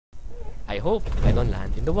I hope I don't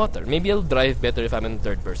land in the water. Maybe I'll drive better if I'm in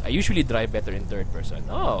third person. I usually drive better in third person.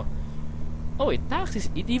 Oh, it taxis.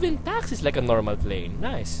 It even taxis like a normal plane.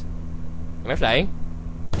 Nice. Am I flying?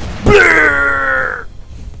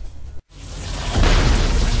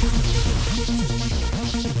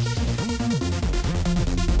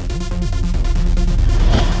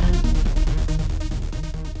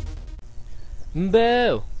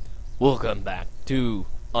 Bell! Welcome back to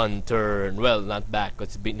Unturned. Well, not back,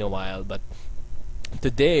 it's been a while, but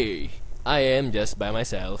today I am just by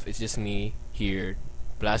myself. It's just me here.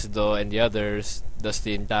 Placido and the others,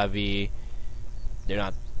 Dustin, Tavi, they're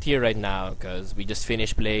not here right now because we just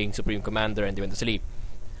finished playing Supreme Commander and they went to sleep.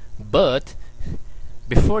 But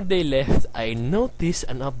before they left, I noticed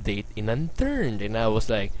an update in Unturned, and I was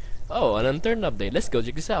like, oh, an Unturned update, let's go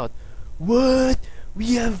check this out. What?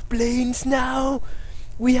 We have planes now?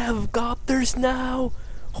 We have copters now?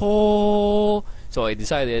 Oh! So I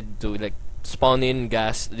decided to like spawn in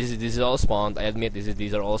gas. This is all spawned. I admit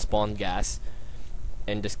these are all spawned gas,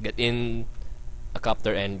 and just get in a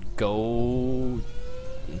copter and go.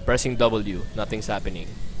 Pressing W. Nothing's happening.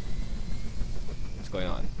 What's going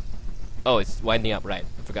on? Oh, it's winding up. Right.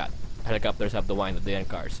 I forgot. Helicopters have to wind up the end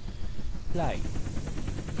cars. Fly.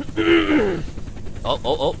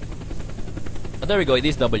 Oh, there we go. It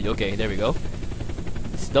is W. Okay, there we go.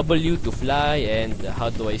 It's W to fly, and how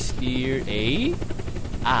do I steer? A?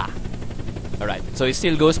 Ah. Alright, so it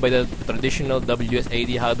still goes by the traditional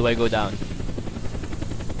WSAD. How do I go down?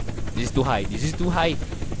 This is too high. This is too high.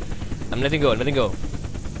 I'm letting go. I'm letting go.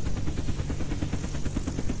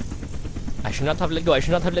 I should not have let go. I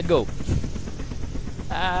should not have let go.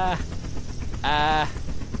 I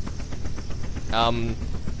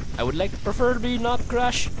would like to preferably not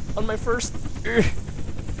crash on my first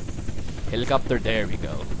helicopter. There we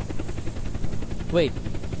go. Wait.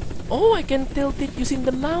 Oh, I can tilt it using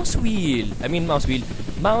the mouse wheel. I mean mouse wheel.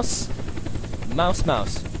 Mouse.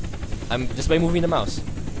 I'm just by moving the mouse.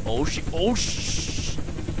 Oh shit. Oh shh.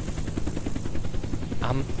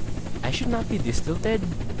 I should not be this tilted.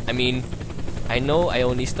 I mean, I know I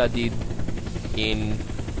only studied in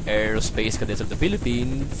Aerospace Cadets of the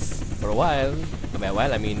Philippines for a while. By a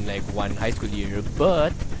while, I mean like one high school year,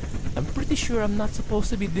 but I'm pretty sure I'm not supposed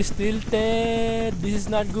to be this tilted. This is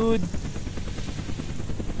not good.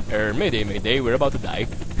 Mayday, we're about to die.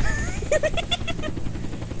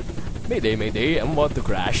 Mayday, I'm about to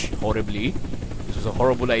crash horribly. This was a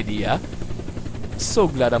horrible idea. So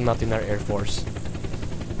glad I'm not in our Air Force.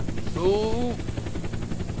 Oh,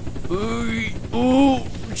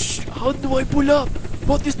 how do I pull up?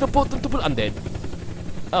 What is the button to pull? I'm dead.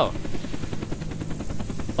 Oh,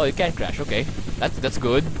 you can't crash. Okay, that's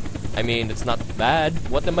good. I mean, it's not bad.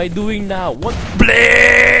 What am I doing now? What?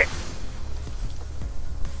 Bleh!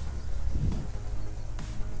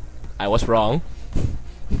 I was wrong.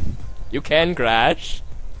 You can crash.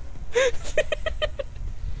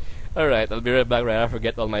 Alright, I'll be right back right after I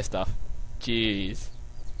forget all my stuff. Jeez.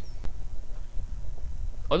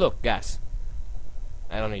 Oh look, gas.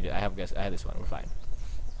 I don't need it. I have gas. I have this one. We're fine.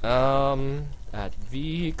 At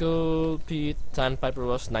vehicle Pete Sandpiper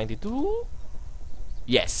was 92.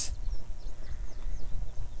 Yes.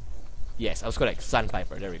 Yes, I was correct.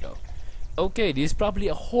 Sandpiper. There we go. Okay, this is probably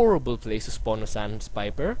a horrible place to spawn a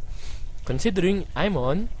Sandpiper, considering I'm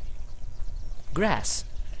on grass.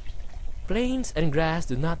 Plains and grass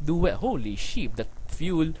do not do well. Holy sheep, that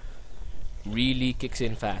fuel really kicks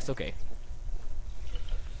in fast. Okay.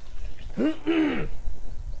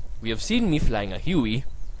 We have seen me flying a Huey.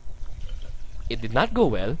 It did not go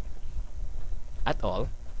well at all.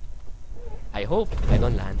 I hope I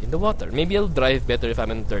don't land in the water. Maybe I'll drive better if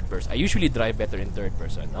I'm in third person. I usually drive better in third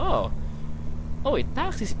person. Oh, it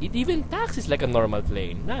taxis. It even taxis like a normal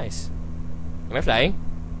plane. Nice. Am I flying?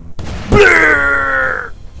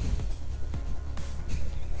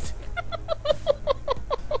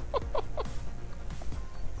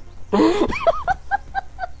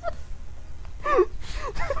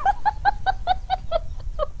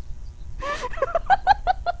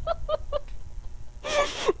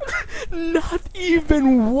 Not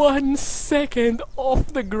even 1 second off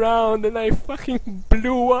the ground and I fucking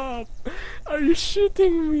blew up. Are you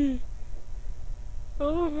shitting me?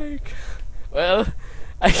 Oh my god. Well,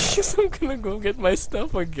 I guess I'm gonna go get my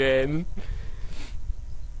stuff again.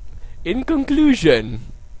 In conclusion,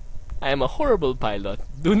 I am a horrible pilot.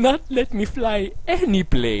 Do not let me fly any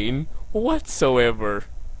plane whatsoever.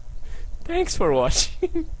 Thanks for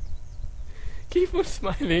watching. Keep on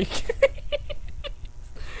smiling.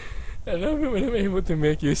 I love it when I'm able to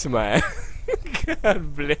make you smile.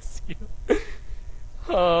 God bless you.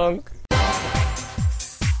 Honk.